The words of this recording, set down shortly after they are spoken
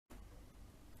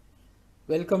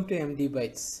Welcome to MD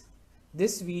Bytes.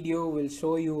 This video will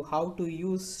show you how to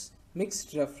use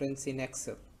mixed reference in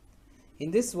Excel.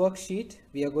 In this worksheet,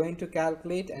 we are going to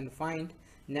calculate and find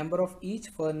number of each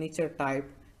furniture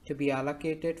type to be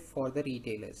allocated for the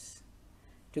retailers.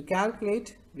 To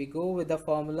calculate, we go with the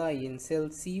formula in cell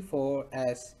C4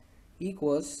 as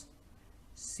equals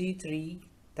C3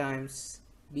 times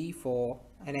B4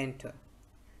 and enter.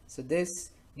 So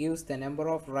this gives the number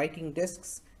of writing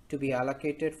desks to be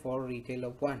allocated for retailer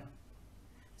 1.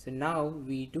 So now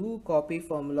we do copy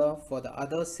formula for the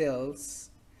other cells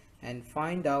and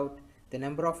find out the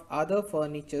number of other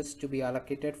furnitures to be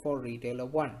allocated for retailer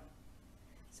 1.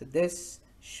 So this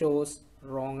shows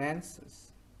wrong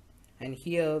answers. And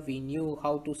here we knew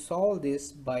how to solve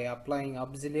this by applying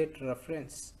absolute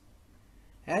reference.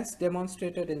 As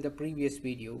demonstrated in the previous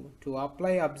video, to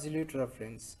apply absolute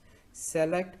reference,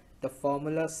 select the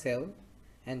formula cell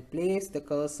and place the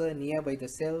cursor nearby the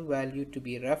cell value to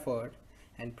be referred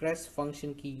and press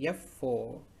function key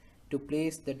F4 to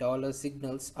place the dollar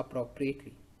signals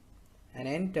appropriately and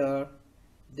enter.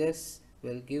 This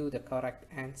will give the correct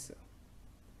answer.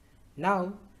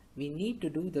 Now we need to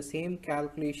do the same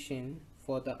calculation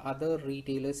for the other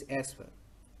retailers as well.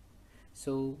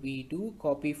 So we do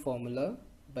copy formula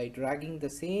by dragging the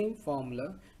same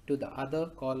formula to the other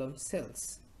column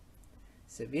cells,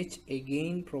 so which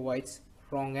again provides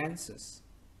wrong answers.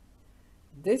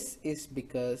 This is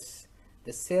because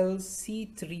the cell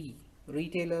C3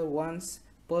 retailer 1's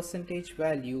percentage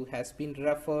value has been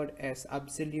referred as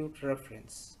absolute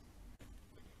reference.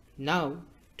 Now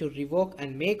to revoke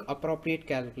and make appropriate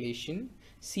calculation,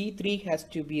 C3 has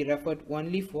to be referred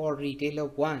only for retailer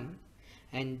 1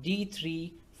 and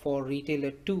D3 for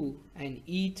retailer 2 and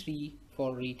E3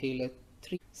 for retailer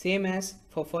 3. Same as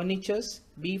for furnitures,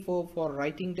 B4 for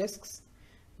writing desks,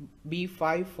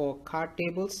 B5 for card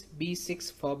tables,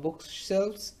 B6 for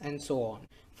bookshelves, and so on.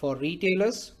 For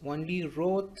retailers, only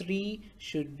row 3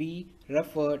 should be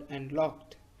referred and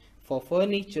locked. For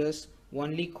furnitures,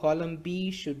 only column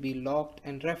B should be locked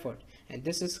and referred. And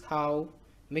this is how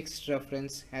mixed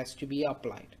reference has to be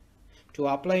applied. To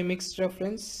apply mixed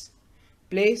reference,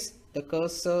 place the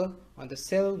cursor on the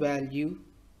cell value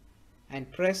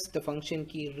and press the function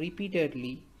key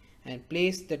repeatedly and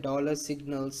place the dollar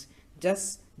signals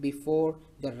just before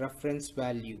the reference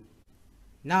value.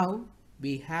 Now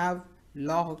we have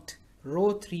locked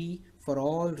row 3 for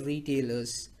all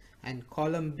retailers and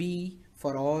column B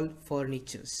for all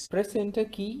furnitures. Press enter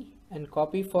key and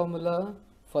copy formula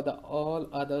for the all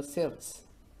other cells.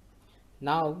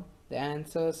 Now the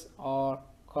answers are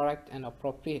correct and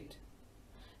appropriate.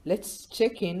 Let's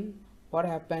check in what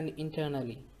happened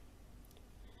internally.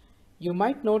 You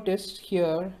might notice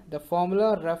here the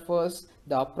formula refers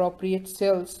the appropriate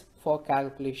cells for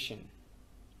calculation.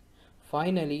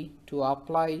 Finally, to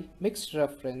apply mixed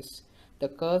reference, the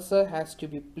cursor has to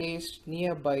be placed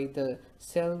nearby the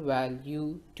cell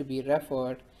value to be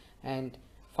referred and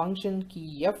function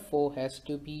key F4 has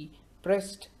to be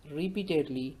pressed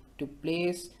repeatedly to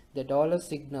place the dollar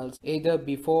signals either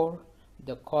before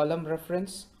the column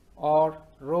reference or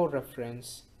row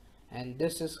reference, and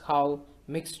this is how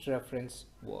mixed reference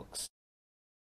works.